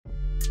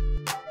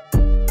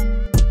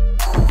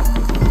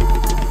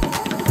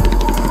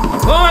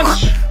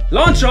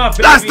Launch off,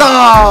 baby. Blast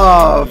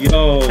off!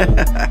 Yo,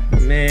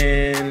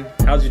 man,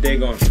 how's your day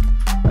going?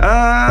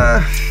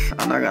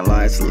 I'm not gonna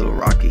lie, it's a little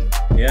rocky.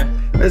 Yeah?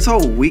 This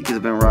whole week has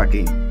been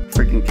rocky.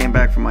 Freaking came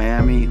back from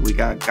Miami. We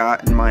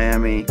got in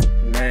Miami.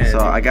 Man. So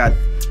I got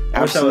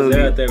I wish I was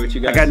there out there with you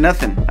guys. I got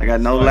nothing. I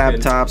got no So I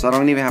could- laptops. I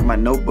don't even have my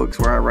notebooks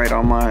where I write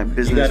all my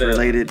business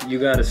related You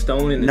got a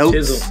stone and a notes.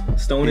 chisel.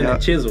 Stone and a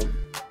chisel.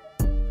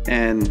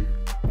 and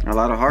a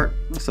lot of heart.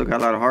 I still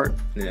got a lot of heart.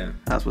 Yeah,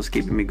 That's what's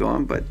keeping me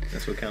going. But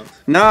that's what counts.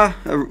 nah,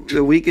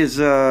 the week is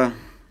a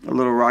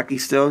little rocky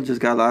still. Just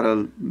got a lot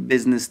of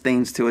business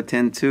things to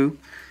attend to.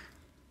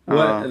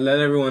 Let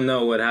everyone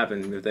know what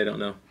happened if they don't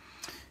know.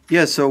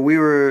 Yeah, so we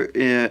were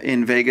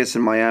in Vegas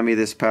and Miami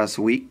this past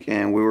week,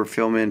 and we were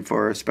filming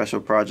for a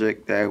special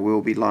project that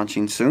we'll be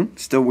launching soon.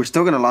 We're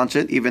still going to launch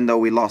it, even though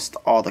we lost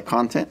all the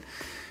content.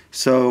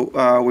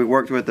 So we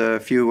worked with a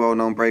few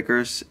well-known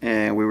breakers,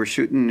 and we were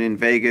shooting in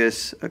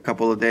Vegas a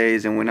couple of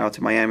days, and went out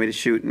to Miami to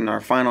shoot. And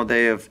our final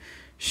day of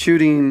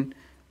shooting,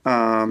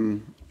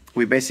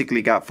 we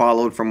basically got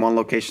followed from one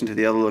location to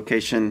the other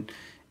location,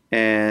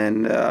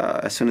 and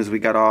as soon as we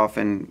got off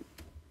and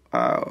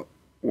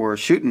were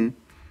shooting,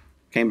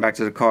 came back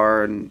to the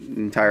car, and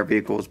the entire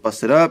vehicle was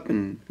busted up,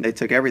 and they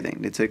took everything.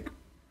 They took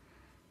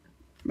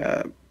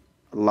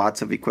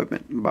lots of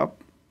equipment, about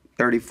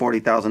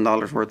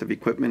 $30,000-$40,000 worth of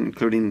equipment,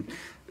 including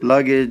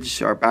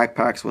luggage, our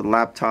backpacks with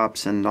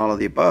laptops, and all of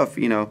the above.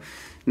 You know,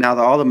 now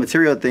all the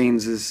material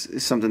things is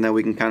something that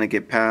we can kind of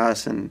get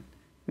past, and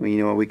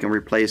we can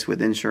replace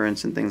with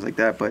insurance and things like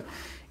that. But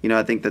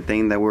I think the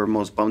thing that we're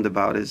most bummed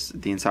about is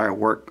the entire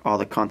work, all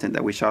the content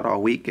that we shot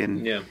all week,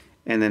 and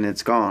then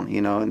it's gone.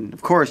 And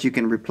of course you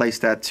can replace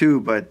that too,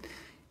 but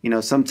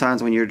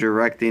sometimes when you're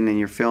directing and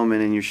you're filming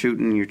and you're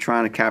shooting, you're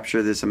trying to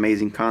capture this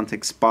amazing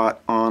content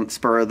spot on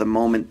spur of the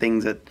moment,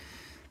 things that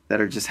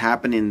are just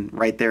happening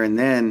right there and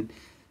then.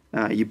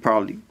 You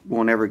probably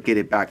won't ever get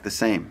it back the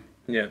same.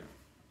 Yeah.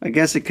 I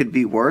guess it could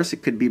be worse,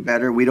 it could be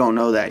better. We don't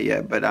know that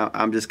yet, but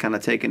I'm just kind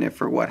of taking it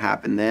for what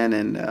happened then,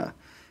 and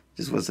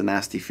just was a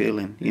nasty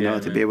feeling,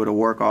 to be able to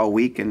work all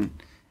week and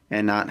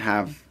not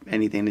have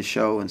anything to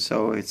show. And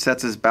so it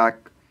sets us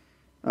back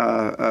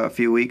a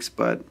few weeks,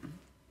 but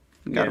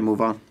we got to move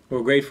on.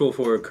 We're grateful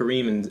for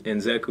Kareem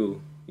and Zeku.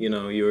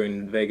 You were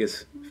in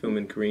Vegas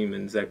filming Kareem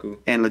and Zeku.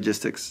 And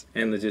logistics.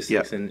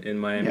 In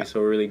Miami. So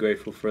we're really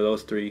grateful for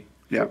those three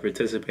for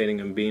participating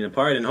and being a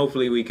part. And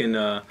hopefully we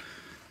can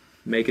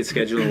make it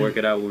schedule and work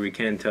it out where we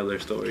can tell their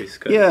stories.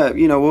 Yeah,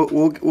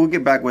 we'll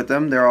get back with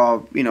them. They're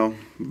all,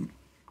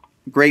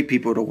 great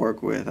people to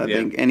work with. I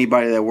think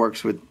anybody that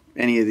works with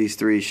any of these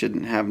three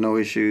shouldn't have no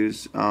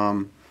issues,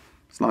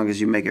 as long as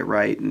you make it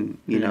right, and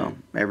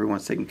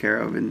everyone's taken care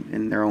of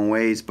in their own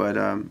ways. But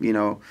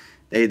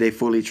they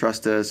fully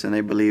trust us, and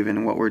they believe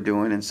in what we're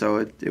doing, and so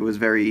it was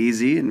very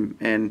easy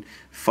and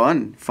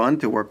fun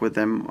to work with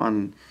them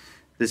on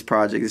this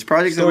project. This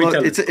project's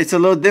it's a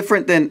little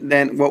different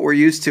than what we're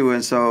used to,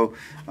 and so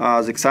I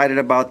was excited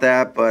about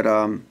that. But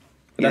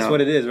that's what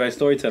it is, right?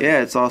 Storytelling.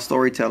 Yeah, it's all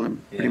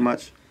storytelling, pretty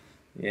much.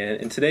 Yeah,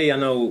 and today I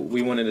know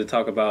we wanted to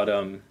talk about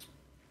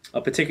a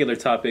particular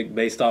topic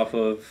based off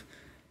of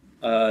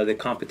the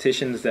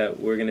competitions that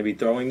we're going to be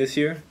throwing this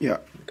year. Yeah.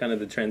 Kind of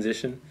the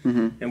transition.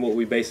 And what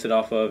we based it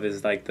off of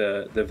is like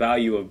the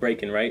value of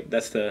breaking, right?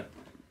 That's the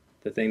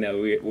thing that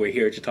we're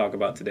here to talk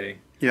about today.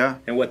 Yeah.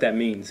 And what that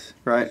means.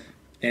 Right.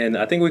 And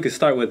I think we could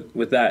start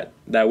with that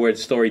word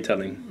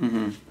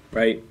storytelling,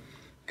 right?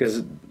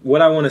 Because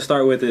what I want to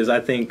start with is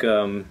I think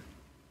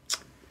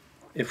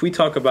if we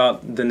talk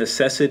about the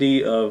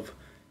necessity of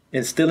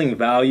instilling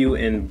value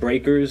in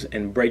breakers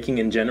and breaking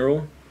in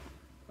general,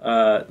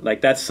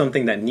 like that's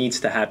something that needs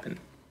to happen.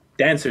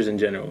 Dancers in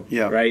general,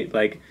 right?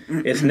 Like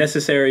it's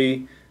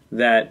necessary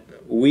that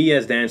we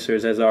as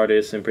dancers, as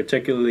artists, and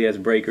particularly as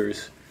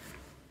breakers,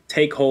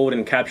 take hold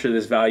and capture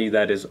this value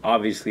that is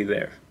obviously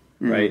there,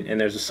 right? And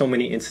there's so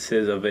many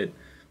instances of it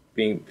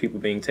people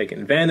being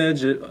taken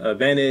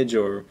advantage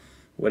or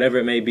whatever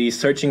it may be,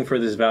 searching for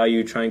this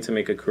value, trying to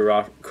make a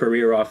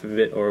career off of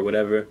it or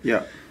whatever.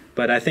 Yeah.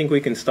 But I think we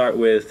can start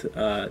with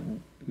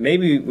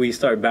maybe we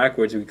start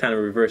backwards. We kind of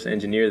reverse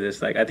engineer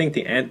this. Like I think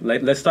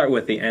let's start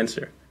with the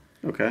answer.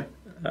 Okay.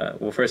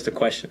 Well, first the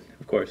question,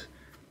 of course.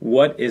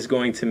 What is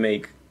going to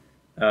make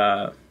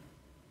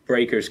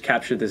breakers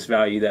capture this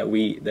value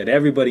that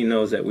everybody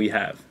knows that we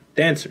have?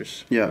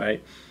 Dancers. Yeah.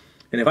 Right.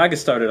 And if I could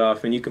start it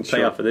off, and you can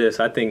play off of this,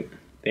 I think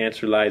the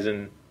answer lies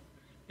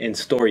in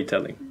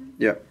storytelling.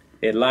 Yeah.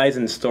 It lies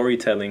in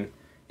storytelling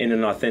in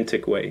an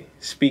authentic way,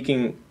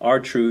 speaking our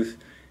truth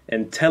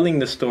and telling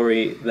the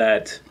story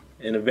that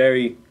in a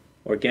very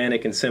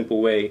organic and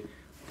simple way,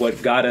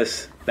 what got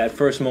us, that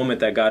first moment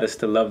that got us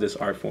to love this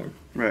art form.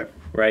 Right.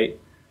 Right?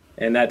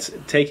 And that's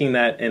taking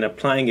that and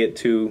applying it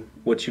to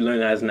what you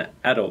learn as an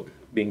adult,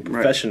 being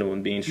professional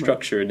and being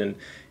structured and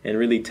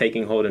really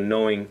taking hold and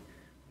knowing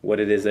what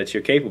it is that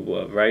you're capable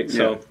of, right? Yeah.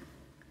 So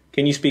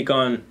can you speak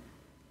on,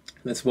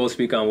 let's both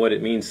speak on what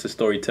it means to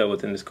storytell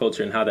within this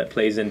culture and how that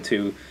plays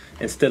into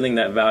instilling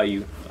that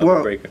value of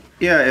a breaker.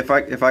 Yeah, if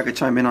I could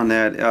chime in on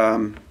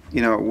that,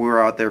 you know, we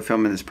were out there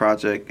filming this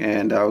project,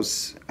 and I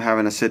was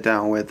having a sit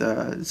down with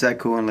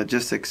Zeku and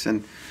Logistics,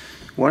 and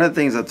one of the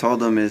things I told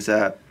them is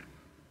that,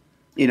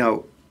 you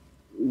know,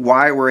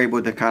 why we're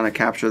able to kind of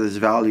capture this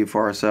value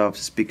for ourselves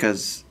is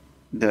because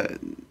the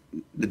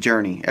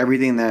journey,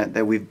 everything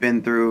that we've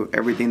been through,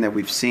 everything that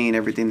we've seen,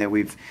 everything that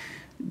we've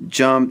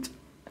jumped,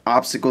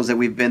 obstacles that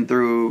we've been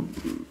through,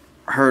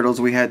 hurdles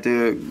we had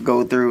to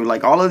go through,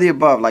 like all of the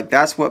above, like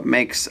that's what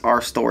makes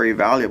our story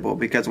valuable.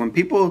 Because when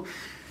people,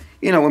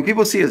 you know, when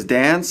people see us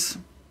dance,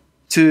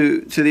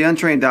 to the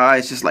untrained eye,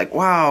 it's just like,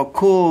 wow,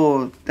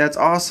 cool, that's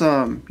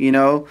awesome, you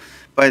know.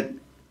 But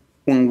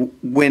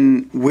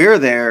when we're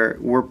there,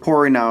 we're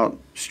pouring out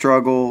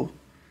struggle,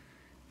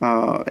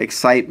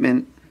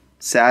 excitement,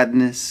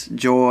 sadness,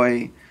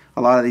 joy,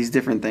 a lot of these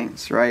different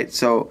things, right?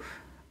 So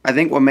I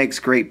think what makes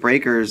great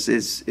breakers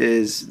is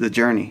the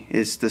journey,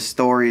 is the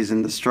stories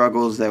and the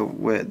struggles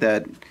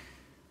that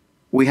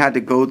we had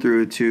to go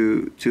through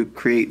to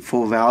create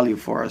full value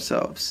for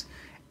ourselves.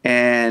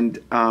 And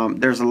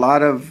there's a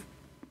lot of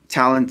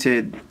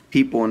talented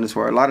people in this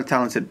world, a lot of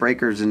talented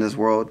breakers in this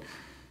world,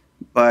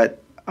 but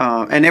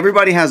and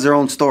everybody has their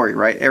own story,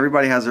 right?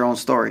 Everybody has their own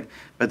story,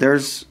 but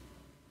there's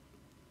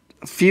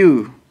a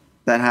few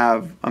that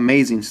have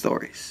amazing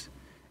stories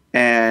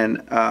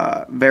and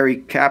very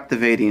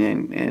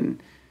captivating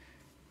and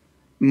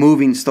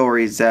moving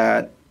stories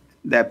that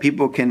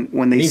people can,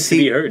 when they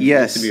see,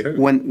 yes,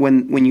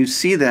 when you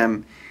see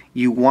them,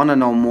 you want to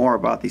know more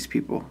about these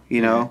people,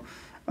 you know.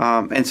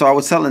 And so I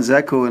was telling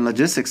Zeku and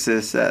Logistics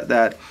this,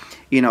 that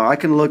you know, I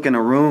can look in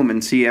a room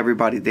and see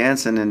everybody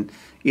dancing, and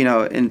you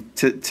know, and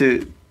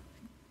to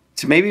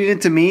maybe even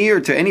to me or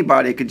to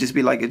anybody, it could just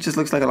be like, it just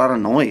looks like a lot of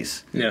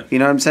noise. Yeah. You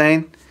know what I'm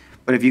saying?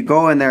 But if you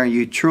go in there and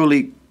you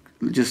truly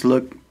just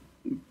look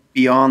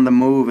beyond the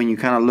move, and you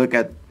kind of look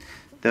at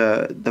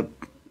the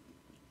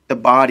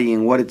body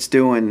and what it's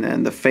doing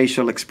and the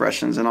facial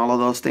expressions and all of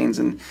those things,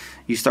 and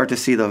you start to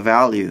see the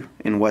value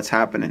in what's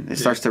happening. It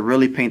starts to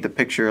really paint the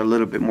picture a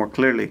little bit more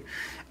clearly.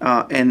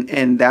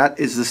 And that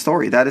is the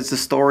story. That is the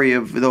story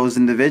of those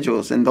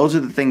individuals, and those are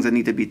the things that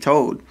need to be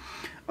told.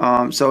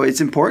 So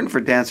it's important for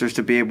dancers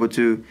to be able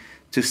to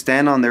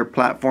stand on their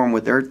platform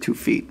with their 2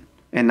 feet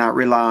and not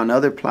rely on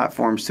other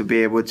platforms to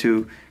be able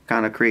to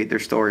kind of create their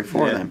story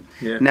for them.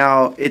 Yeah.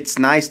 Now, it's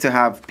nice to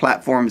have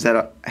platforms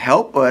that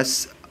help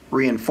us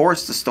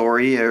reinforce the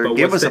story or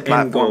give us a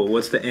platform.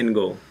 What's the end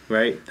goal,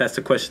 right? That's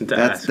the question to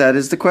ask. That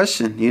is the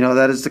question. You know,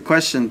 that is the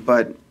question.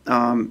 But,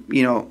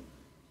 you know,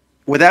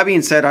 with that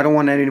being said, I don't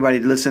want anybody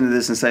to listen to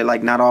this and say,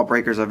 like, not all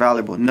breakers are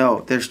valuable.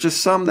 No, there's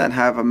just some that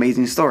have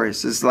amazing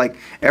stories. It's like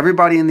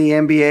everybody in the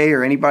NBA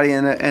or anybody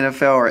in the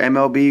NFL or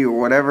MLB or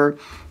whatever,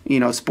 you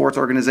know, sports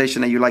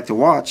organization that you like to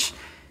watch,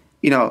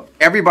 you know,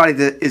 everybody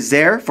that is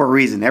there for a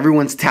reason.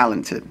 Everyone's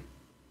talented.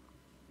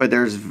 But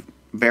there's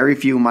very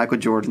few Michael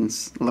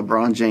Jordans,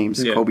 LeBron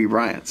James, Kobe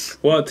Bryants.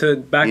 Well, to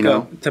back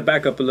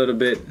up a little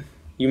bit,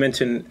 you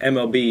mentioned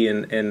MLB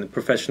and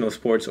professional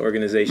sports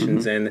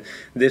organizations, and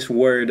this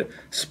word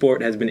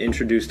sport has been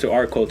introduced to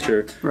our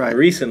culture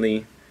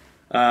recently,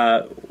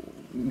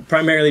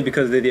 primarily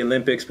because of the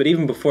Olympics. But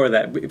even before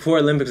that, before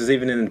Olympics was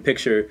even in the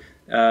picture,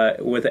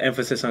 with the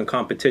emphasis on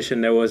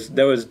competition, there was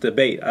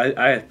debate.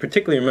 I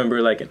particularly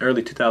remember, like, in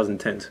early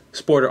 2010s,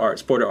 sport or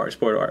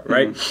art,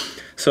 right?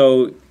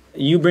 So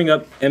you bring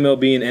up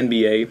MLB and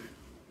NBA,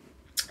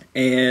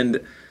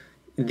 and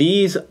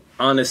these,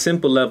 on a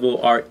simple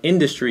level, are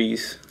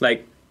industries.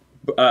 Like,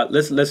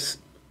 let's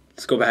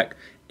go back.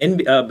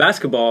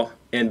 Basketball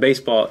and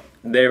baseball,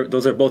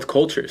 those are both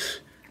cultures.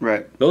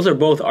 Right. Those are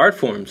both art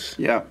forms.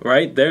 Yeah.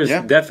 Right? There's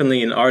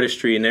definitely an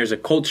artistry, and there's a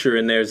culture,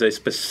 and there's a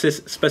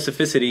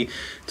specificity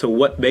to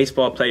what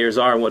baseball players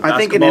are and what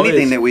basketball is. I think in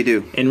anything that we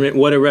do. And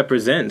what it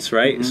represents,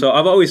 right? So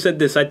I've always said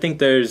this. I think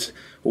there's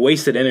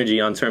wasted energy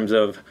on terms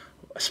of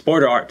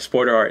sport or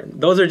art.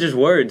 Those are just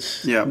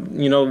words. Yeah.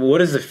 You know, what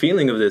is the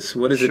feeling of this?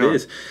 What is it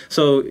is?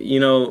 So,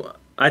 you know,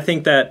 I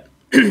think that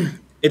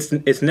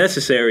it's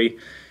necessary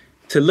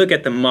to look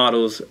at the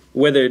models,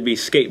 whether it be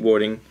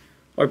skateboarding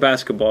or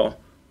basketball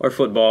or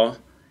football,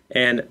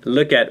 and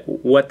look at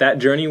what that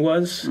journey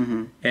was,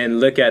 and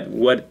look at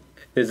what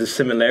is the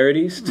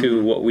similarities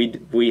to what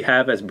we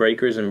have as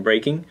breakers and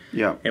breaking,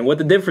 and what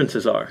the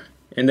differences are.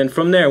 And then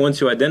from there,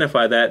 once you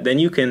identify that, then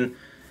you can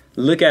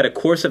look at a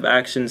course of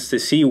actions to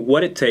see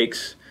what it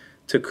takes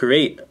to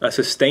create a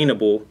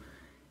sustainable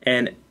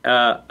and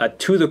a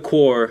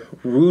to-the-core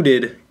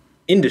rooted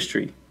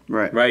industry,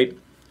 right?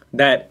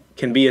 That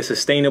can be a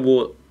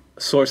sustainable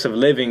source of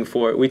living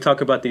for. We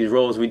talk about these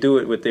roles. We do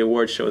it with the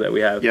award show that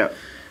we have.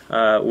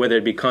 Whether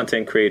it be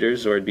content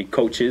creators or it be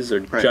coaches or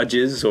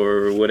judges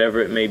or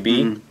whatever it may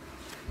be.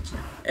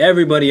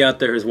 Everybody out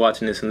there is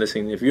watching this and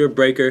listening. If you're a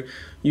breaker,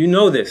 you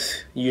know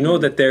this. You know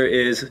that there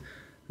is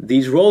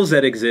these roles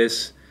that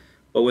exist,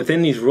 but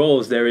within these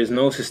roles, there is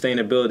no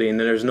sustainability, and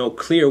there's no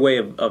clear way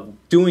of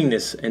doing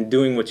this and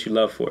doing what you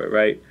love for it,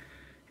 right?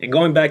 And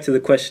going back to the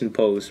question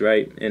posed,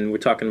 right? And we're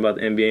talking about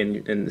the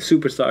NBA and the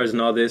superstars and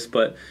all this,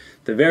 but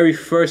the very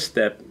first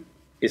step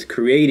is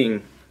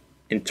creating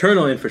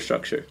internal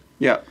infrastructure.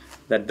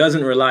 that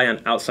doesn't rely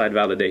on outside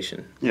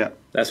validation. Yeah.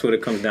 That's what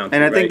it comes down to.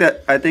 And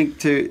I think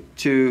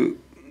to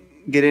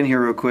get in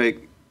here real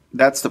quick,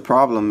 that's the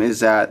problem, is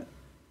that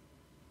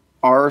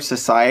our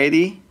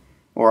society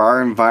or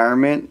our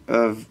environment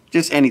of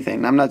just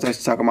anything, I'm not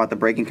just talking about the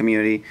breaking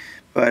community,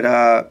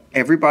 but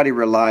everybody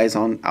relies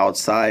on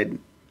outside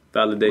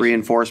validation,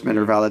 reinforcement,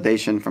 or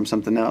validation from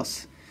something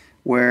else,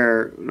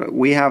 where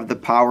we have the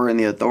power and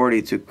the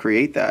authority to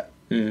create that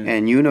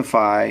and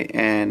unify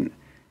and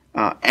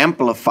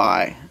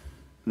amplify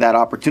that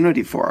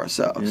opportunity for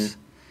ourselves.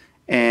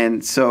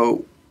 And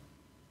so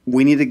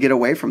we need to get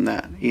away from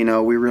that. You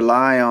know, we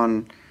rely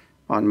on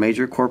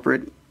major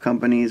corporate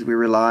companies. We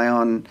rely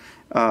on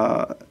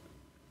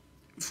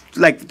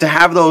like to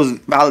have those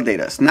validate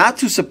us, not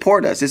to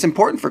support us. It's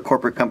important for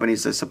corporate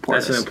companies to support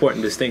us. That's an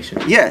important distinction.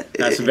 Yeah,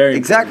 that's a very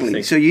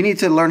exactly. So you need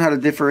to learn how to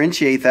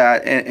differentiate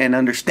that and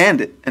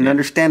understand it, and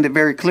understand it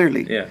very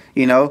clearly. Yeah.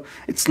 You know,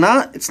 it's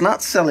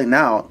not selling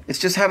out. It's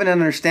just having an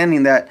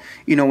understanding that,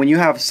 you know, when you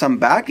have some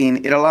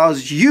backing, it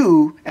allows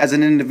you as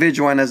an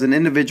individual and as an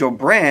individual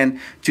brand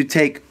to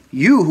take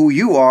you, who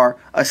you are,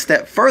 a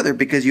step further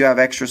because you have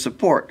extra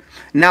support.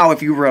 Now,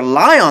 if you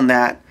rely on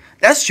that,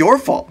 that's your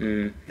fault.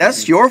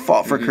 That's your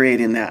fault for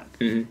creating that.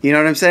 You know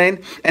what I'm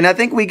saying? And I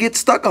think we get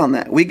stuck on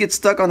that. We get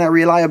stuck on that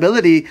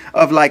reliability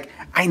of like,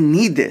 I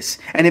need this.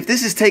 And if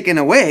this is taken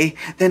away,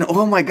 then,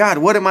 oh my God,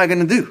 what am I going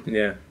to do?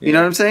 Yeah. You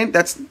know what I'm saying?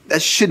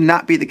 That should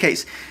not be the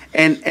case.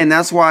 And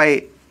that's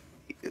why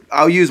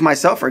I'll use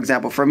myself, for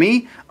example. For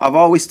me, I've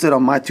always stood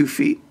on my 2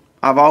 feet.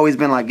 I've always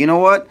been like, you know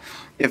what?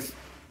 If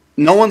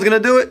no one's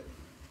going to do it,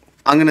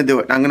 I'm going to do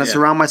it. I'm going to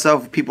surround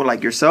myself with people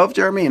like yourself,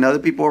 Jeremy, and other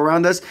people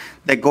around us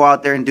that go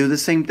out there and do the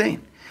same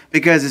thing.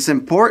 Because it's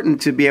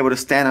important to be able to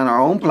stand on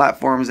our own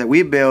platforms that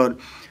we build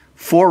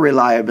for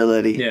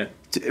reliability,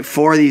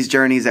 for these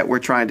journeys that we're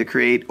trying to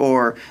create,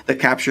 or the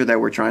capture that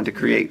we're trying to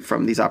create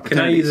from these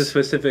opportunities. Can I use a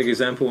specific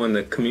example in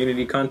the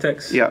community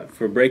context? Yeah.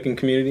 For breaking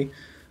community?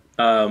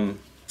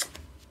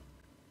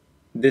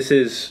 This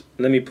is,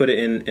 let me put it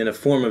in a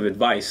form of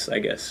advice, I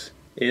guess,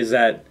 is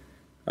that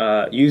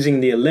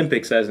using the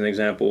Olympics as an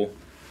example,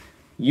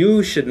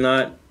 you should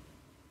not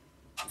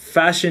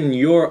fashion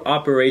your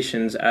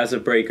operations as a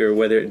breaker,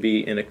 whether it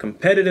be in a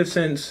competitive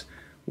sense,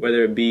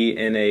 whether it be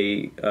in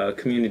a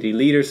community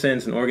leader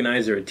sense, an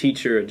organizer, a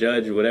teacher, a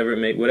judge, whatever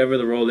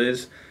the role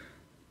is.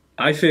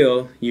 I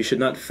feel you should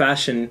not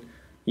fashion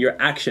your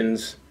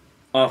actions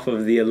off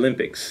of the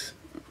Olympics.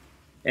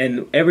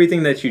 And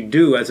everything that you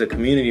do as a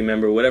community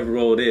member, whatever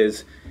role it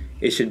is,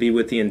 it should be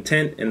with the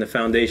intent and the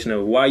foundation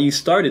of why you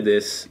started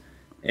this.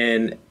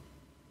 And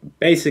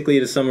basically,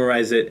 to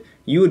summarize it,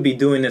 you would be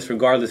doing this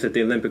regardless if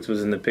the Olympics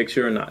was in the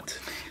picture or not.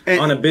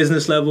 On a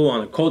business level,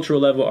 on a cultural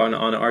level, on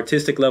an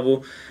artistic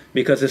level,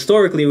 because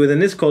historically within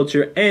this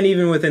culture and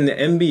even within the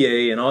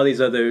NBA and all these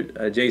other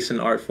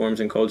adjacent art forms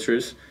and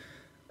cultures,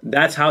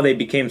 that's how they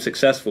became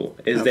successful,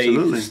 is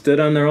they stood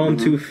on their own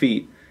 2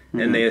 feet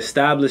and they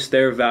established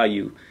their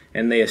value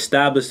and they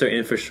established their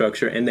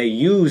infrastructure and they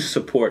used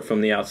support from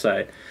the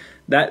outside.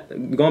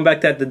 That, going back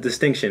to the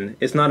distinction,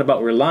 it's not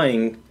about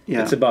relying,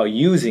 it's about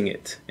using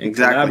it and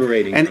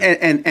collaborating.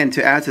 And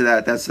to add to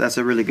that, that's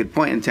a really good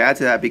point. And to add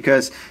to that,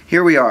 because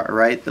here we are,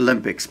 right?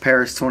 Olympics,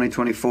 Paris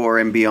 2024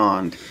 and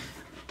beyond.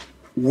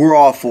 We're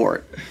all for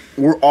it.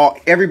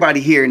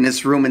 Everybody here in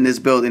this room, in this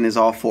building, is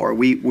all for it.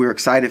 We're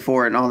excited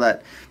for it and all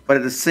that. But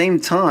at the same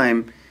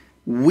time,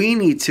 we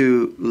need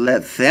to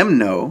let them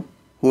know,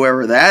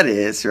 whoever that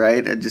is,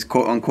 right? Just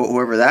quote unquote,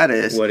 whoever that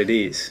is. What it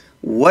is.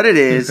 What it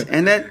is.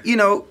 And that, you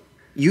know,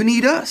 you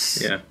need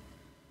us. Yeah.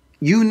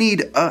 You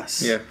need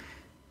us. Yeah.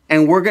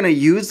 And we're going to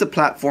use the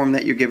platform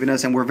that you're giving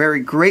us, and we're very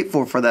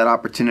grateful for that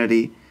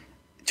opportunity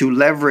to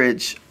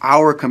leverage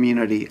our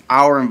community,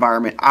 our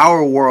environment,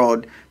 our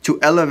world, to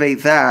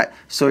elevate that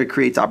so it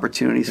creates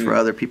opportunities for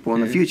other people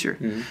in the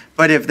future.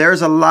 But if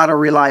there's a lot of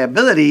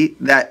reliability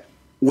that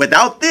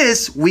without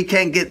this, we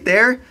can't get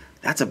there,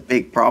 that's a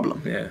big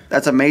problem. Yeah.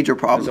 That's a major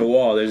problem. There's a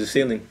wall. There's a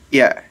ceiling.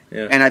 Yeah.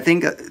 And I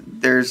think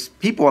there's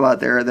people out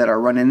there that are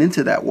running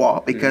into that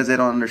wall because they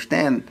don't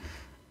understand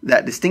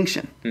that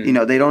distinction. You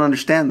know, they don't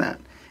understand that.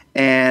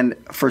 And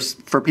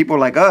for people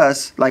like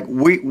us, like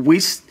we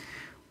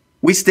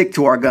stick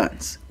to our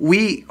guns.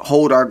 We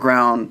hold our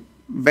ground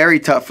very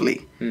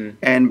toughly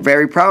and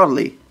very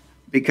proudly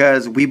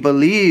because we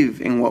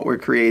believe in what we're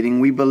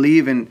creating. We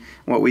believe in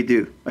what we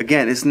do.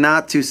 Again, it's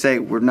not to say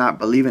we're not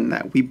believing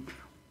that.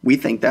 We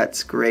think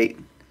that's great.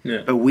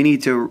 Yeah. But we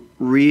need to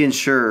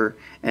reinsure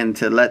and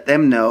to let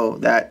them know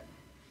that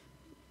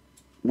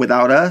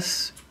without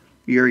us,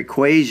 your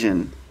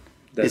equation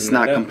is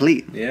not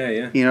complete. Yeah,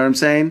 yeah. You know what I'm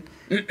saying?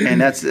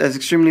 And that's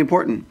extremely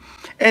important.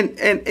 And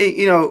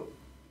you know,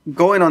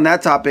 going on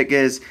that topic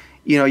is,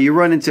 you know, you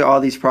run into all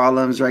these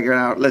problems right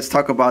now. Let's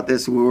talk about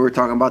this. We were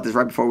talking about this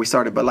right before we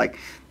started, but like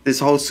this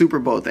whole Super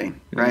Bowl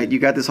thing, right? You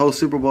got this whole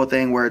Super Bowl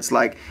thing where it's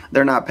like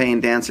they're not paying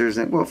dancers.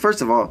 And well,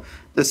 first of all,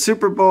 the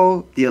Super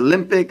Bowl, the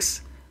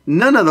Olympics,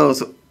 none of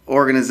those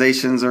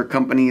organizations or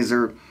companies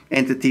or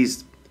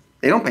entities,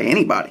 they don't pay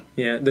anybody.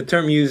 Yeah, the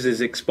term used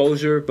is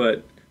exposure,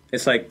 but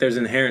it's like there's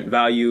inherent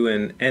value,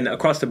 and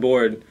across the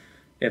board,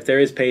 if there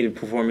is paid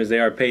performers, they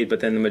are paid. But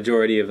then the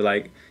majority of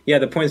like, yeah,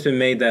 the point's been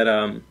made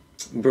that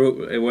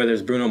whether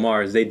it's Bruno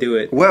Mars, they do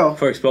it well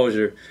for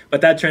exposure,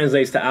 but that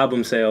translates to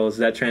album sales.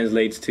 That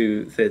translates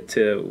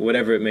to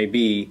whatever it may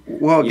be.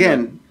 Well,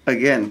 again,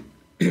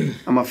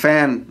 I'm a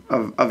fan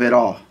of it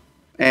all,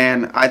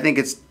 and I think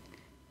it's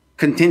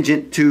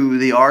contingent to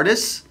the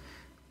artist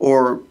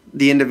or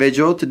the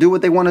individual to do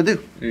what they want to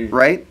do,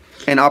 right,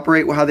 and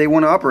operate how they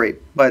want to operate.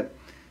 But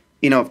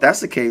you know, if that's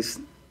the case,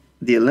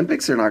 the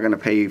Olympics are not going to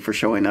pay you for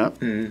showing up.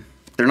 They're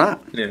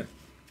not. Yeah.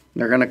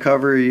 They're going to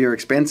cover your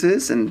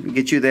expenses and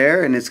get you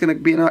there, and it's going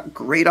to be a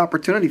great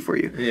opportunity for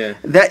you. Yeah.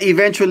 That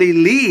eventually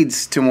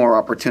leads to more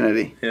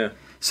opportunity. Yeah.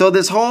 So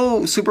this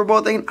whole Super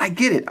Bowl thing, I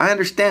get it. I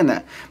understand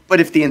that. But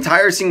if the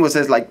entire scene was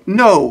says like,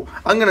 no,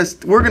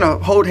 we're going to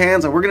hold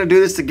hands and we're going to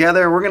do this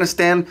together and we're going to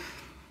stand,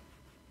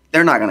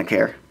 they're not going to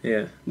care.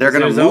 Yeah. They're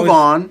going to move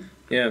on.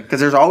 Yeah.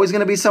 Because there's always going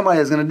to be somebody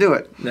that's going to do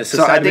it. That's the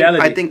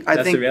reality.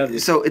 I think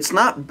so it's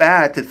not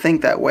bad to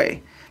think that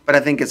way. But I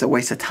think it's a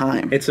waste of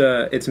time.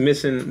 It's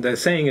missing. The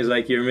saying is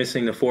like you're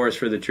missing the forest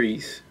for the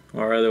trees,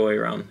 or other way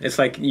around. It's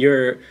like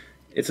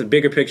it's a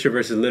bigger picture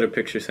versus little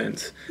picture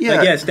sense. Yeah.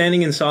 Like, yeah,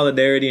 standing in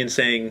solidarity and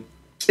saying.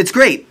 It's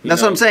great.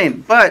 That's what I'm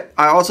saying. But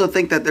I also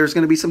think that there's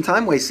going to be some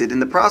time wasted in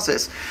the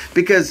process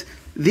because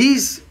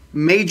these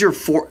major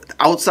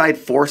outside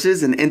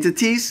forces and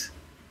entities,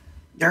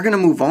 they're going to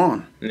move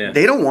on. Yeah.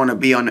 They don't want to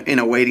be in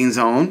a waiting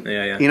zone.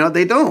 Yeah. You know,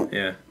 they don't.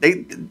 Yeah.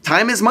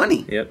 Time is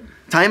money. Yep.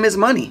 Time is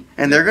money,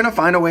 and they're going to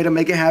find a way to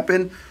make it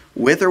happen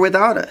with or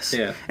without us.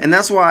 Yeah. And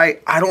that's why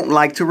I don't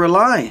like to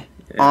rely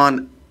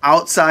on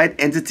outside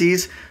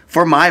entities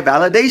for my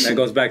validation. That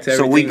goes back to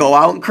everything. So we go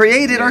out and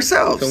create it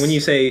ourselves. So when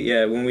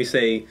we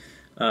say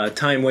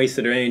time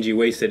wasted or energy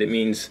wasted, it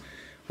means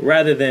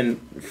rather than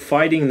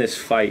fighting this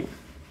fight,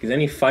 because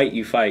any fight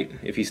you fight,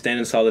 if you stand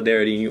in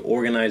solidarity and you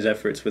organize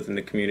efforts within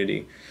the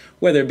community,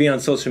 whether it be on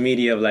social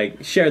media of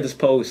like share this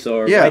post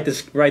or write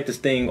this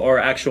thing, or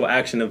actual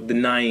action of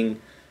denying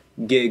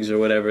gigs or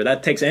whatever,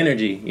 that takes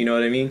energy. You know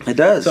what I mean? It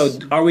does. So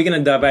are we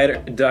going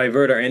to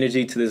divert our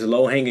energy to this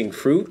low-hanging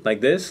fruit like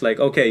this? Like,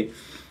 okay,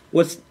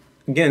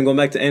 again, going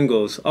back to end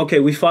goals. Okay,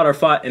 we fought our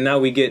fight and now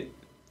we get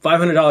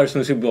 $500 from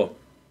the Super Bowl.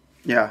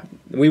 Yeah.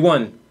 We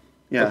won.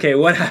 Yeah. Okay,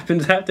 what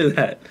happens after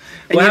that?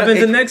 What happens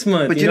the next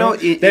month? But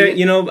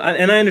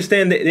and I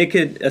understand that they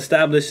could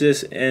establish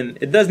this, and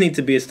it does need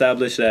to be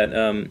established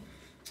that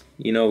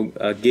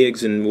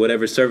gigs and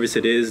whatever service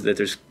it is, that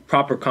there's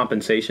proper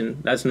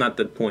compensation. That's not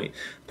the point.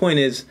 Point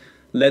is,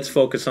 let's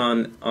focus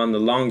on the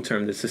long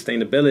term, the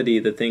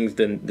sustainability, the things,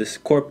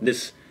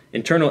 this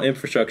internal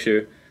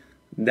infrastructure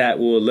that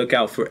will look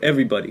out for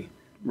everybody.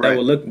 Right. That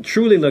will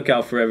truly look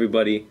out for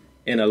everybody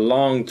in a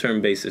long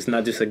term basis,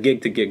 not just a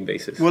gig to gig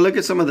basis. Well, look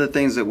at some of the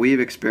things that we've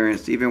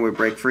experienced, even with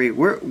Break Free.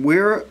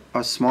 We're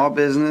a small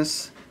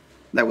business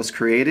that was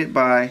created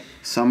by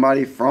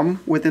somebody from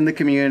within the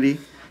community,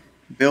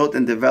 built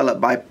and developed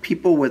by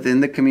people within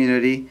the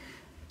community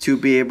to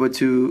be able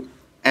to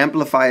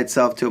amplify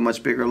itself to a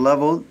much bigger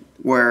level,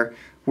 where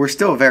we're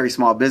still a very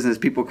small business.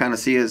 People kind of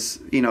see us,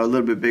 a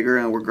little bit bigger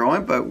and we're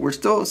growing, but we're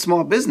still a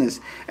small business.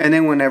 And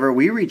then whenever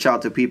we reach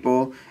out to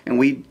people and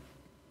we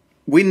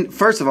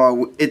first of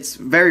all, it's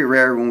very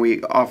rare when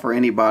we offer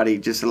anybody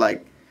just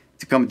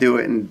to come do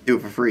it and do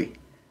it for free.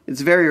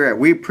 It's very rare.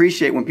 We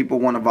appreciate when people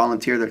want to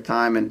volunteer their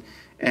time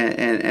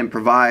and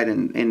provide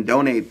and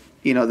donate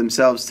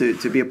themselves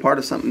to be a part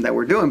of something that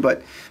we're doing.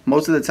 But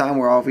most of the time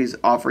we're always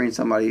offering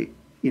somebody,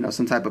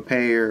 some type of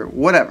pay or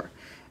whatever.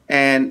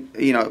 And,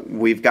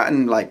 we've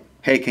gotten like,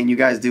 hey, can you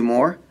guys do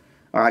more?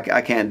 Or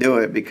I can't do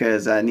it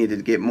because I needed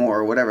to get more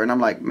or whatever. And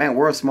I'm like, man,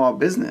 we're a small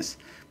business.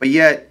 But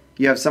yet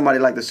you have somebody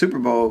like the Super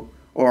Bowl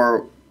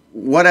or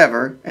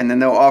whatever, and then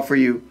they'll offer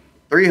you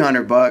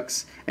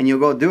 $300 and you'll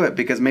go do it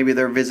because maybe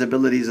their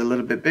visibility is a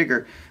little bit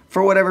bigger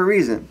for whatever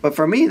reason. But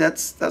for me,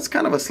 that's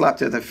kind of a slap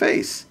to the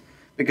face.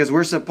 Because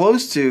we're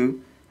supposed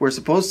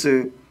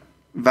to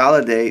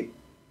validate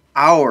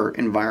our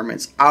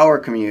environments, our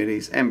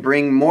communities, and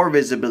bring more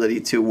visibility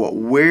to what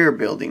we're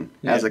building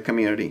as a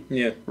community.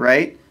 Yeah.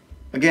 Right?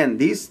 Again,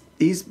 these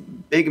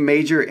big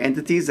major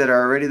entities that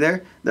are already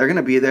there, they're going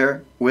to be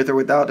there with or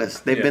without us.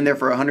 They've been there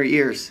for 100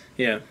 years.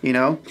 Yeah.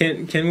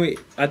 Can we?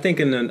 I think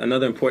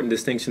another important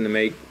distinction to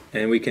make,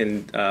 and we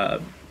can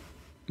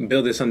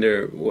build this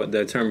under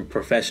the term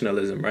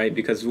professionalism, right?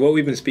 Because what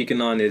we've been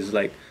speaking on is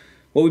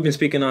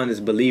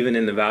believing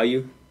in the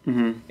value.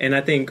 Mm-hmm. And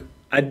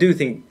I do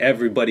think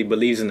everybody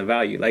believes in the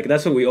value. Like,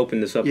 that's what we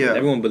opened this up with.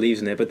 Everyone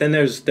believes in it. But then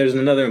there's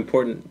another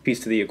important piece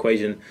to the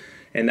equation,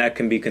 and that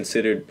can be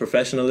considered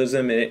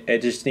professionalism. And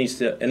it just needs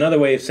to, another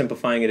way of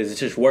simplifying it is it's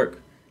just work.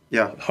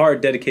 Yeah.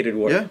 Hard, dedicated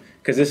work. Yeah.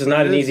 Because this is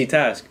not an easy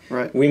task.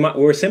 Right.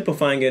 We're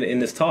simplifying it in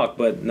this talk,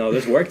 but no,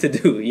 there's work to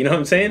do. You know what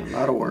I'm saying? A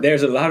lot of work.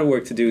 There's a lot of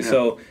work to do. Yeah.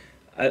 So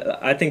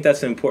I think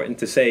that's important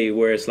to say,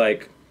 where it's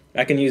like,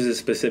 I can use a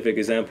specific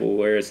example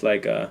where it's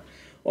like,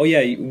 oh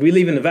yeah, we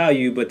believe in the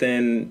value, but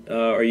then,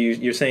 or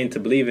you're saying to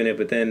believe in it,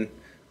 but then,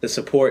 the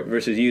support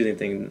versus using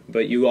thing.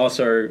 But you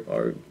also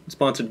are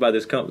sponsored by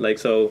this company. Like,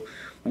 so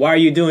why are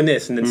you doing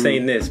this and then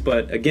saying this?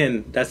 But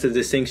again, that's the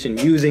distinction,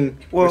 using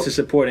versus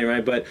supporting,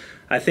 right? But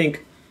I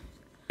think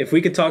if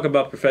we could talk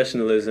about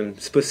professionalism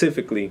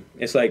specifically,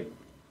 it's like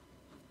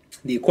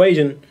the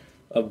equation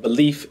of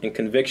belief and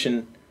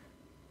conviction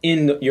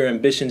in your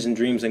ambitions and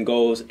dreams and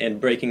goals, and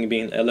breaking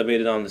being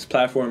elevated on this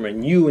platform,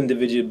 and you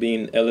individually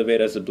being elevated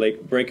as a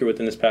breaker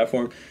within this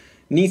platform,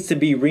 needs to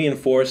be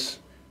reinforced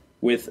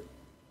with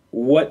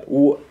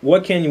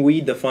what can we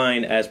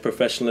define as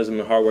professionalism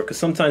and hard work? Because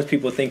sometimes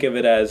people think of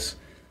it as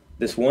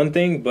this one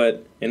thing,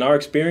 but in our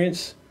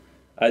experience,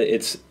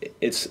 it's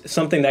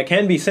something that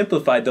can be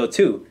simplified though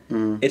too.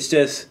 It's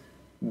just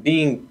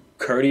being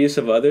courteous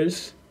of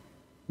others,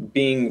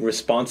 being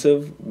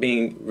responsive,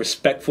 being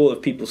respectful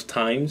of people's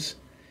times.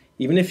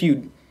 Even if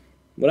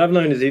what I've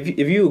learned is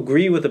if you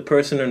agree with a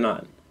person or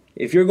not,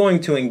 if you're going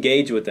to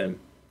engage with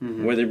them,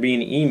 whether it be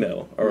in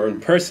email or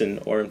in person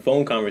or in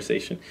phone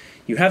conversation,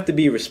 you have to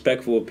be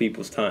respectful of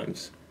people's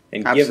times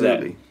and give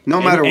that. No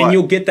matter what. And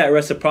you'll get that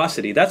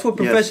reciprocity. That's what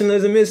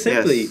professionalism is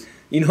simply. Yes.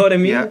 You know what I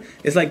mean? Yeah.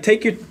 It's like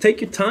take your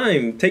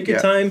time. Take your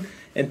time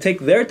and take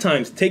their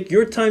time. Take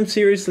your time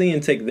seriously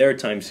and take their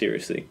time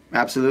seriously.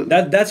 Absolutely.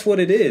 That's what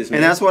it is, man.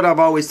 And that's what I've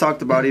always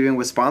talked about, even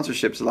with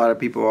sponsorships. A lot of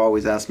people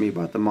always ask me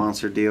about the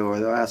Monster deal, or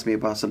they'll ask me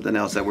about something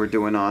else that we're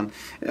doing on.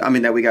 I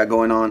mean, that we got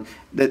going on.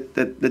 The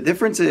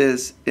difference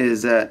is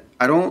that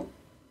I don't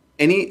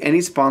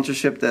any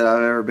sponsorship that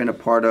I've ever been a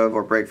part of,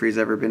 or Break Free's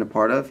ever been a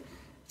part of.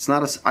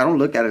 I don't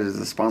look at it as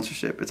a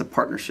sponsorship. It's a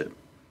partnership.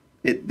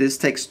 This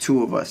takes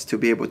two of us to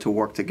be able to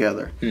work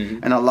together.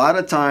 And a lot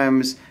of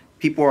times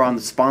people are on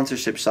the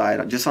sponsorship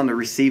side, just on the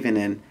receiving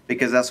end,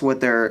 because that's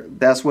what they're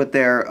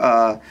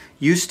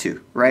used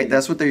to, right?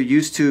 That's what they're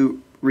used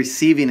to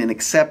receiving and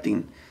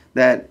accepting.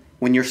 That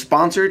when you're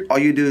sponsored, all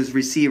you do is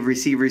receive.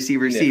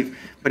 Yeah.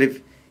 But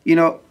if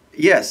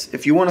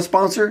if you want a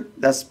sponsor,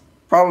 that's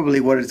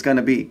probably what it's going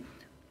to be.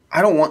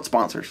 I don't want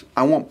sponsors.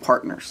 I want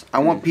partners. I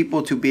want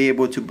people to be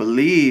able to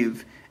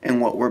believe in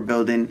what we're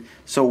building,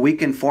 so we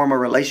can form a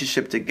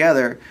relationship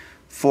together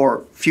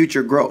for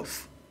future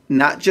growth.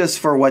 Not just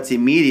for what's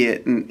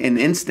immediate and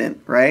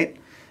instant, right?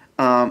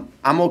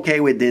 I'm okay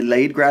with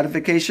delayed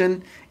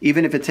gratification,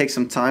 even if it takes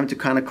some time to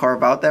kind of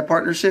carve out that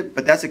partnership.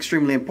 But that's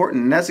extremely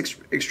important. And that's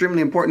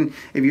extremely important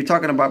if you're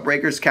talking about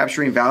breakers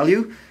capturing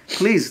value.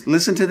 Please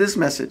listen to this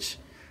message.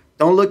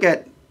 Don't look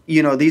at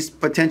these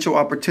potential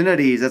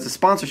opportunities as a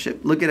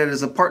sponsorship. Look at it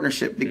as a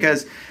partnership,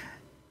 because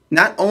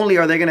not only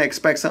are they going to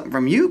expect something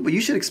from you, but you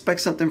should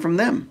expect something from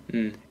them.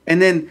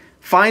 And then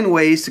find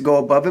ways to go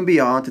above and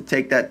beyond to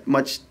take that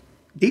much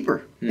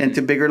deeper and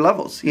to bigger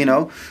levels,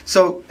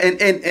 So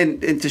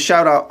and to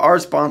shout out our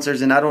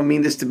sponsors, and I don't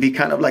mean this to be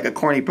kind of like a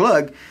corny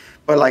plug,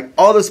 but like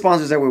all the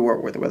sponsors that we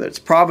work with, whether it's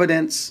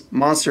Providence,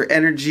 Monster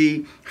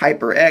Energy,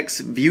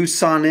 HyperX,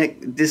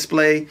 ViewSonic,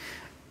 Display,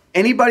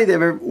 anybody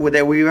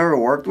that we've ever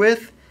worked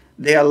with,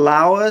 they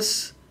allow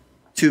us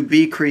to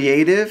be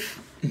creative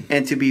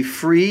and to be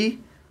free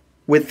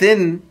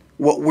within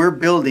what we're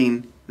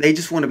building. They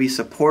just want to be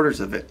supporters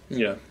of it.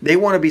 Yeah. They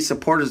want to be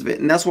supporters of it.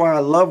 And that's why I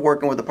love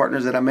working with the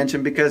partners that I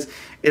mentioned, because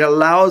it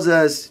allows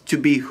us to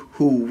be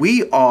who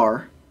we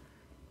are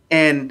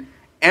and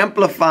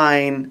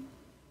amplifying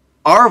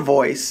our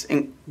voice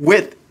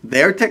with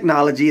their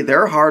technology,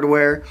 their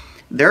hardware,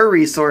 their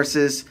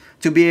resources,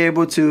 to be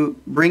able to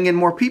bring in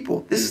more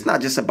people. This is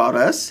not just about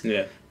us.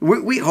 Yeah.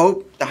 We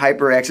hope the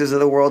HyperXs of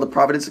the world, the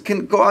Providence,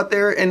 can go out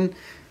there and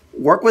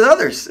work with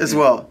others as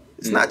well.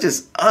 It's not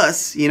just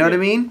us, you know what I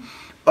mean?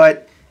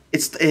 But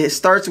it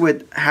starts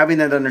with having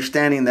that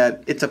understanding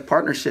that it's a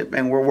partnership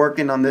and we're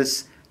working on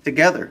this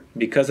together.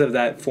 Because of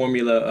that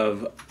formula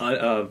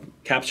of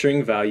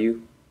capturing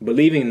value,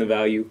 believing in the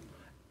value,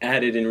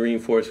 added and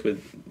reinforced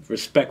with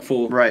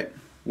respectful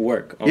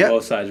work on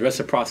both sides,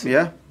 reciprocity.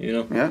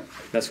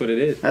 That's what it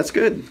is. That's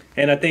good.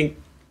 And I think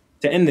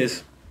to end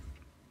this,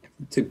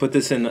 to put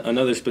this in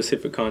another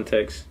specific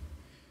context,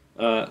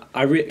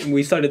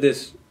 we started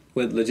this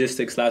with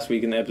logistics last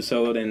week in the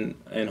episode,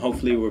 and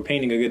hopefully we're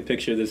painting a good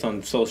picture of this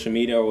on social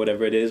media or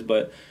whatever it is.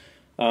 But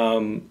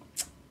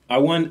I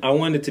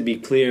wanted to be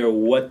clear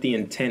what the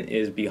intent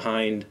is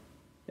behind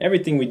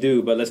everything we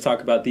do. But let's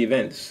talk about the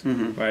events,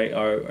 right?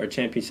 Our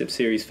championship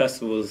series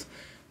festivals,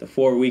 the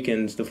four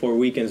weekends that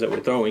we're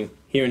throwing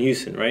here in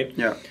Houston, right?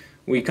 Yeah.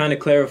 We kind of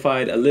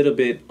clarified a little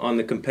bit on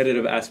the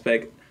competitive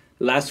aspect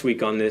last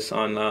week on this,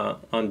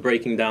 on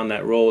breaking down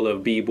that role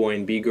of B-boy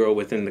and B-girl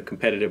within the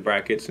competitive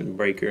brackets and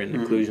breaker and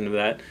inclusion of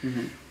that.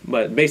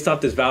 But based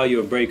off this value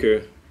of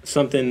breaker,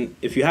 something,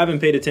 if you haven't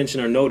paid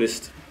attention or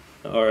noticed,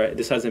 or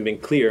this hasn't been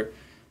clear,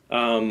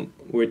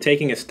 we're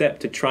taking a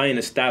step to try and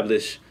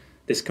establish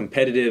this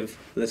competitive,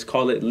 let's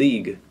call it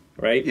league,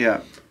 right?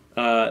 Yeah.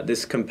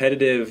 This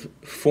competitive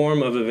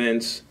form of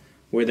events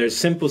where there's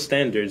simple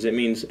standards. It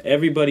means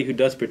everybody who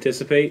does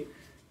participate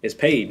is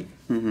paid.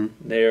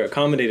 They're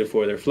accommodated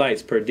for their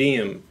flights, per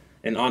diem,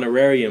 and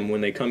honorarium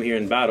when they come here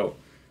and battle.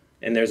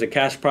 and there's a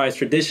cash prize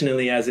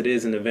traditionally, as it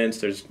is in events.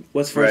 There's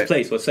what's first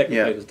place, what's second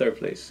place, what's third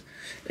place.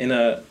 In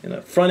a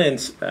front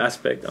end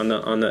aspect, on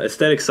the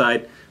aesthetic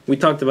side, we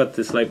talked about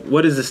this. Like,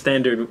 what is the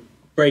standard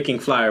breaking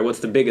flyer? What's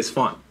the biggest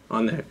font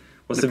on there?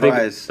 What's the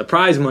prize? The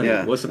prize money.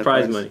 Yeah, what's the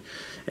prize money?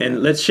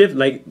 And let's shift,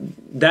 like,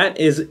 that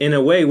is, in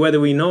a way, whether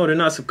we know it or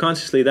not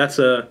subconsciously, that's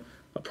a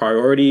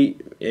priority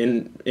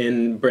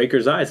in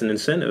breakers' eyes, an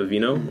incentive, you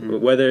know.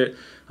 Whether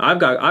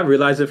I've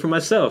realized it for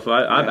myself.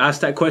 I've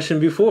asked that question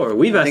before.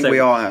 We've asked that. We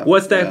all have.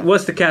 What's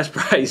the cash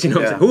prize? You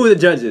know, who are the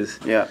judges?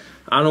 Yeah.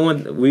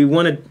 We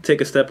want to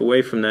take a step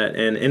away from that,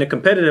 and in a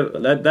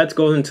competitive, that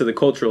goes into the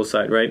cultural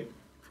side, right,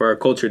 for our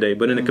culture day.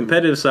 But in a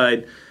competitive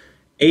side,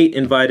 8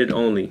 invited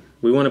only.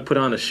 We want to put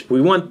on we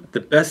want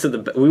the best of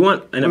the. We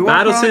want in a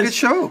battle sense.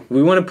 Show.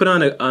 We want to put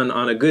on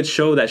a good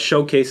show that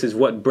showcases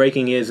what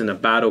breaking is in a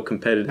battle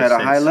competitive at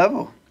sense. A high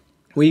level.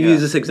 We've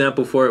used this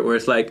example for it, where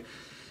it's like,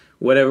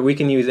 whatever, we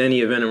can use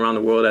any event around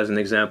the world as an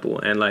example,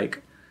 and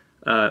like,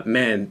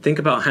 man, think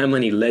about how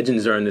many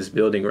legends are in this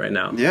building right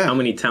now. Yeah. How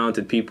many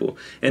talented people,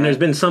 and there's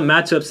been some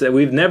matchups that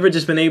we've never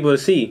just been able to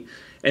see.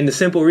 And the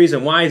simple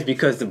reason why is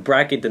because the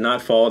bracket did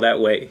not fall that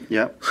way.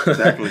 Yep,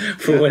 exactly.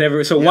 For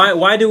whatever. So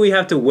why do we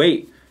have to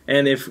wait?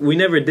 And if we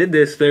never did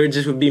this, there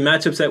just would be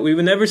matchups that we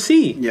would never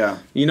see. Yeah,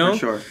 you know. For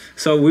sure.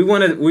 So we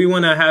want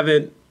to have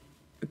it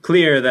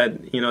clear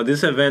that, you know,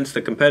 this event's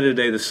the competitive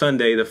day, the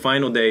Sunday, the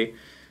final day,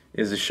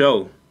 is a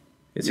show.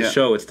 It's a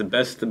show. It's the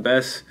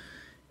best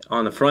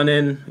on the front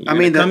end.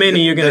 You're come in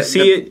and you're gonna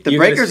see it. The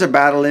breakers are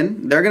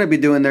battling. They're gonna be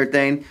doing their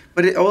thing,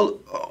 but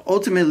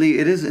ultimately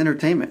it is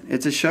entertainment.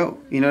 It's a show.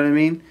 You know what I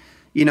mean?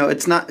 You know,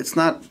 it's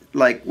not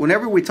like,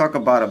 whenever we talk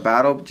about a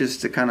battle,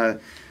 just to kind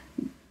of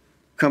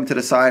come to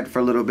the side for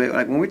a little bit.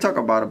 Like, when we talk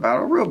about a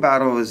battle, a real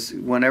battle is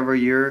whenever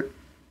you're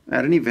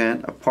at an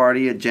event, a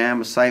party, a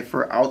jam, a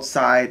cipher,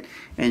 outside,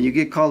 and you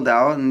get called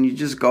out, and you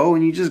just go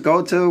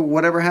to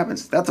whatever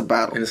happens. That's a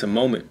battle. And it's a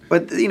moment.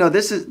 But, you know,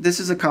 this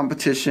is a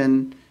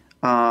competition.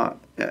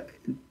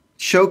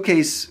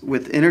 Showcase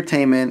with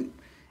entertainment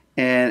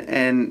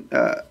and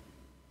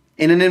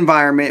in an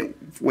environment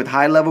with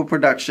high level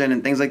production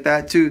and things like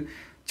that to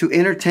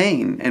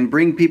entertain and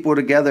bring people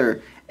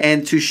together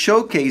and to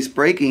showcase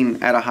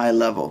breaking at a high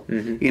level.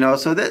 You know,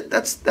 so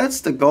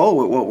that's the goal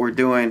with what we're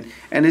doing,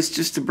 and it's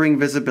just to bring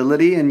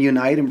visibility and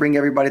unite and bring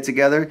everybody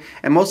together,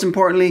 and most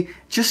importantly,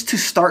 just to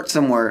start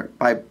somewhere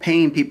by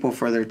paying people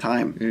for their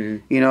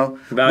time. You know,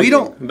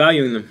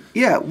 valuing them.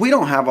 Yeah, we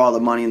don't have all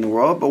the money in the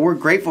world, but we're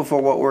grateful for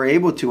what we're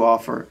able to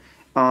offer.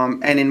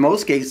 And in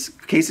most cases,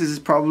 it's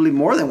probably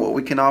more than what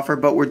we can offer,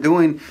 but we're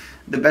doing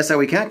the best that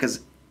we can, because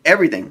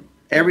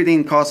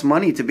everything costs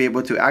money to be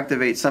able to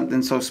activate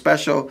something so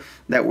special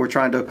that we're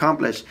trying to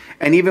accomplish.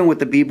 And even with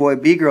the B-Boy,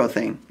 B-Girl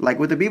thing, like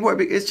with the B-Boy,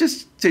 it's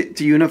just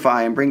to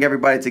unify and bring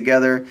everybody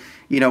together.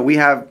 You know, we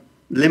have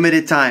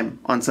limited time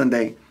on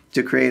Sunday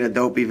to create a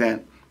dope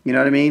event. You know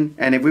what I mean?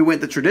 And if we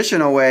went the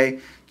traditional way,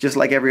 just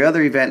like every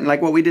other event, and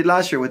like what we did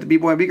last year with the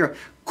B-Boy and B-Girl,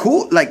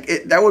 cool, like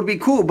that would be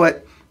cool,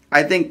 but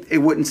I think it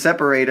wouldn't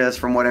separate us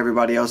from what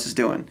everybody else is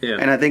doing. Yeah.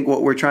 And I think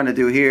what we're trying to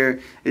do here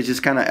is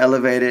just kind of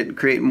elevate it,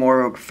 create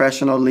more of a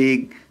professional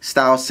league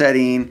style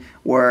setting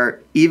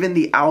where even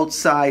the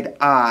outside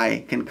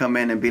eye can come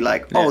in and be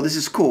like, oh, this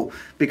is cool.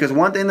 Because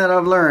one thing that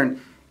I've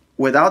learned,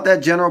 without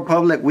that general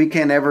public, we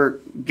can't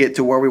ever get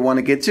to where we want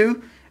to get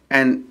to.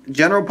 And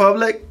general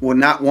public will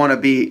not want to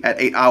be at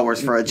 8 hours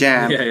for a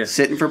jam,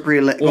 sitting for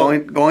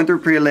going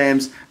through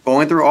prelims,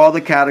 going through all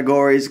the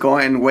categories,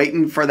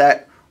 waiting for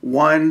that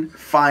one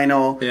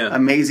final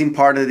amazing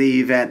part of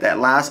the event, that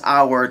last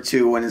hour or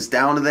two when it's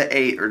down to the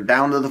 8 or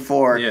down to the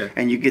 4,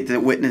 and you get to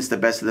witness the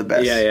best of the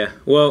best.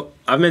 Well,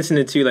 I've mentioned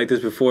it to you like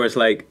this before. It's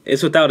like,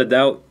 it's without a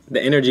doubt the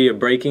energy of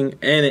breaking,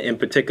 and in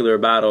particular a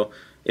battle,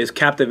 is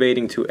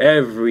captivating to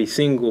every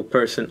single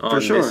person on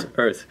this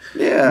earth.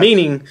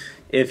 Meaning,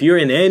 if you're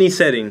in any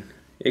setting,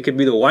 it could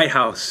be the White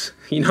House,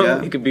 you know,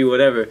 it could be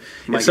whatever.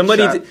 If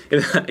somebody,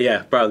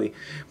 probably.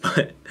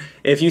 But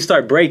if you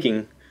start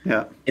breaking,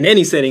 in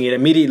any setting, it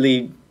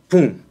immediately,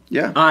 boom,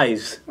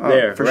 eyes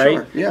there, right?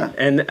 Sure. Yeah.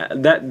 And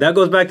that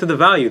goes back to the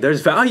value.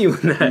 There's value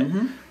in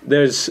that.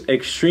 There's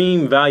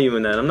extreme value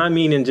in that. I'm not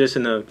meaning just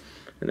in a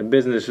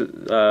business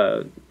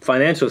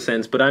financial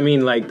sense, but I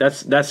mean, like,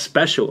 that's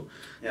special.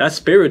 That's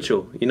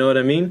spiritual. You know what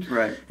I mean?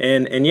 Right.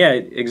 And yeah,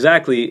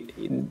 exactly.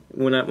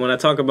 When I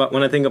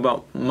think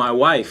about my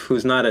wife,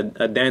 who's not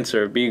a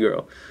dancer,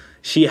 B-girl,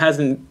 she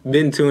hasn't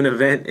been to an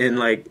event in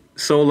like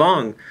so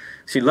long.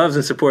 She loves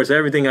and supports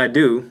everything I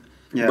do,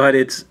 but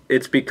it's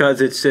because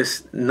it's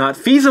just not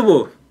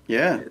feasible.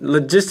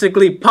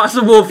 Logistically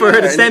possible for her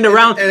to stand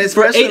around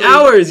for 8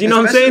 hours. You know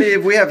what I'm saying? Especially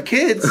if we have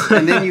kids,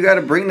 and then you got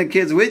to bring the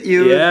kids with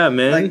you.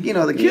 Man. Like, you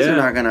know, the kids are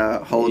not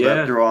gonna hold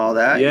up through all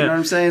that. You know what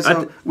I'm saying?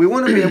 So we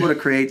want to be able to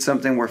create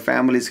something where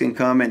families can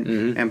come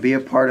and be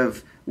a part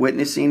of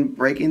witnessing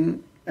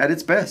breaking at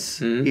its best.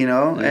 You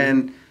know,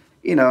 and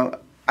you know,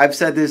 I've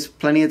said this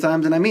plenty of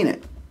times, and I mean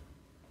it.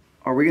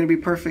 Are we going to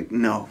be perfect?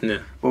 No.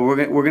 But we're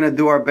going to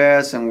do our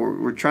best, and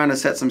we're trying to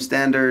set some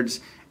standards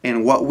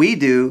in what we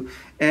do,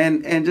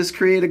 and just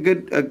create a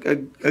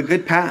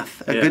good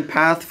path, good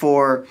path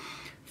for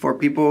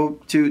people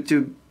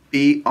to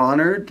be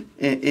honored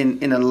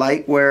in a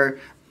light where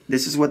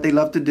this is what they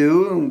love to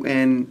do,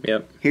 and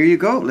here you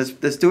go.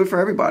 Let's do it for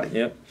everybody.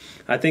 Yep.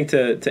 I think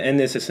to end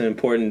this, it's an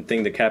important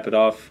thing to cap it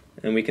off,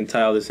 and we can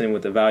tie all this in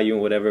with the value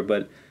and whatever.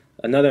 But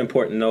another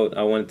important note,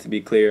 I want it to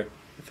be clear,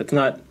 if it's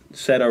not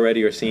said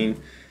already or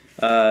seen,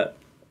 because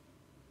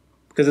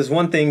it's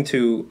one thing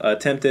to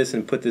attempt this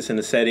and put this in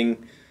a setting.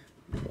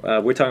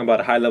 We're talking about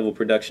a high-level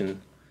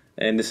production,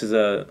 and this is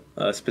a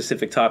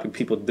specific topic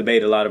people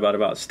debate a lot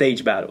about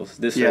stage battles,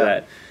 this or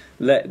that.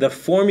 The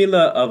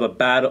formula of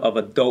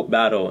a dope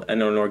battle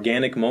and an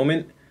organic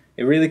moment,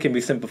 it really can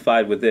be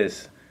simplified with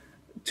this: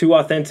 2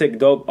 authentic,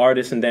 dope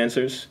artists and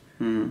dancers,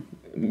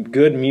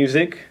 good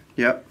music,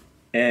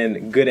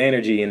 and good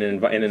energy in an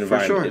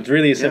environment. Sure. It's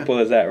really as simple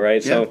as that,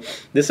 right? So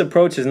this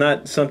approach is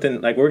not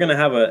something like we're going to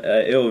have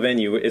a ill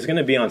venue. It's going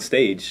to be on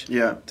stage,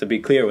 to be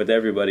clear with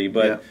everybody.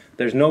 But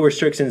there's no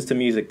restrictions to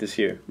music this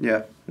year.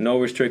 No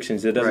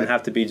restrictions. It doesn't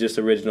have to be just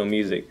original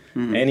music.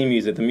 Any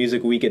music, the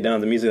music we get down,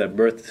 the music that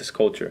birthed this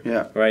culture.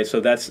 Right? So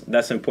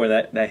that's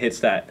important. That hits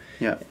that.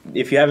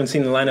 If you haven't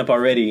seen the lineup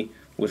already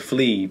with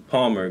Flea,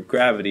 Palmer,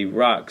 Gravity,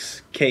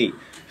 Rocks, Kate,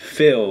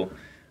 Phil,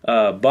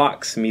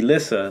 Box,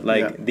 Melissa,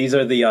 these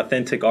are the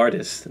authentic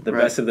artists, the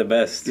best of the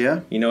best.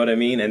 You know what I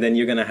mean? And then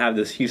you're going to have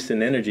this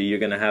Houston energy. You're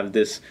going to have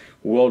this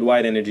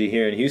worldwide energy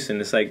here in Houston.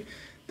 It's like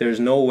there's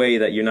no way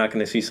that you're not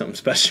going to see something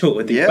special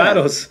with these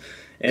battles.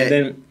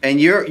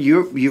 And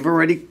you've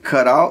already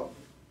cut out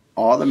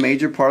all the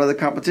major part of the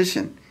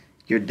competition.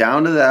 You're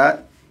down to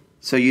that.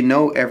 So you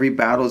know every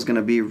battle is going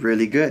to be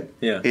really good.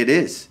 It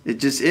is. It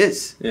just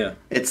is.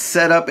 It's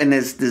set up and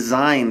it's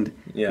designed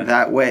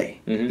that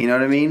way. You know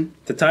what I mean?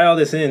 To tie all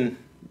this in,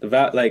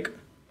 this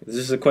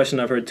is a question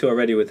I've heard too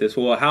already with this.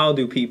 Well, how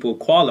do people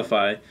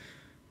qualify?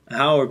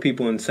 How are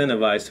people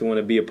incentivized to want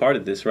to be a part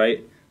of this,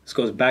 right? This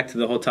goes back to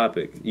the whole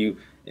topic. You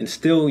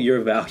instill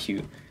your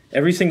value.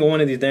 Every single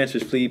one of these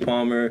dancers, Flea,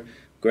 Palmer,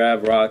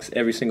 Grav, Rocks,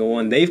 every single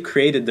one, they've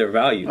created their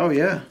value. Oh,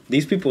 yeah.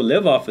 These people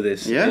live off of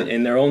this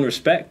in their own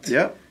respect.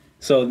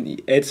 So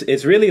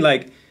it's really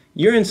like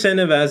your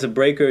incentive as a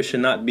breaker should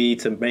not be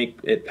to make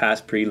it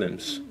past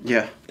prelims.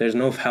 There's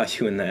no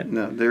value in that.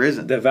 No, there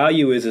isn't. The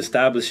value is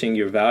establishing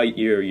your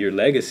value, your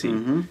legacy,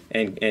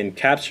 and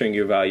capturing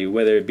your value,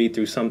 whether it be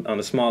through on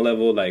a small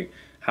level, like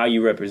how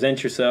you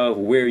represent yourself,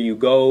 where you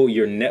go,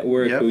 your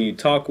network, who you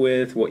talk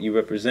with, what you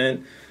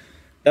represent.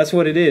 That's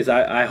what it is.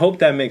 I hope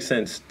that makes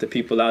sense to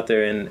people out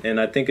there, and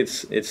I think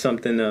it's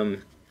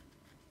something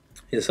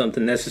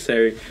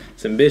necessary.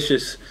 It's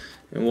ambitious.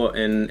 And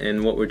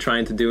what we're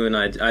trying to do, and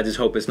I just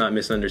hope it's not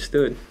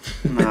misunderstood.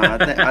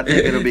 I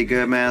think it'll be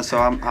good, man. So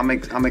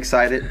I'm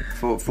excited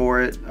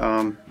for it.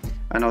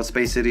 I know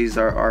Space City is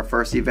our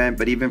first event,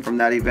 but even from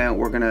that event,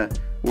 we're gonna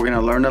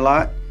learn a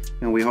lot,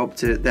 and we hope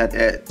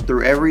that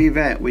through every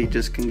event we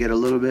just can get a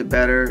little bit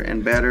better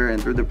and better,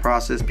 and through the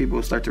process, people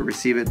will start to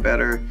receive it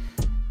better.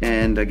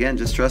 And again,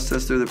 just trust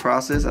us through the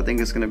process. I think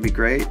it's gonna be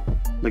great.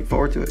 Look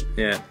forward to it.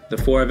 Yeah, the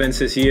 4 events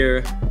this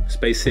year: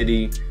 Space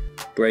City,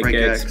 Break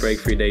X, Break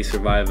Free Day,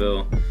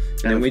 Survival,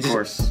 and then we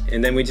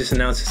just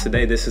announced this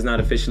today. This is not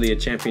officially a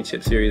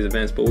championship series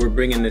events, but we're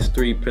bringing this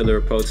 3-pillar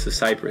approach to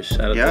Cyprus.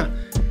 Shout out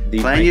to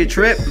plan your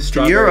trip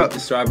to Europe.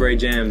 Strawberry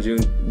Jam, June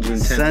 10th,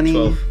 sunny,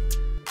 12th.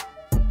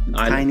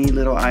 Tiny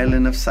little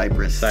island of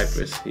Cyprus.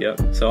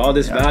 So all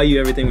this value,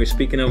 everything we're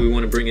speaking of, we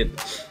want to bring it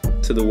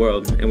to the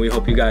world, and we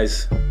hope you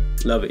guys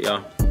love it,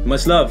 y'all.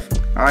 Much love.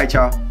 All right,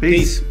 y'all.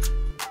 Peace.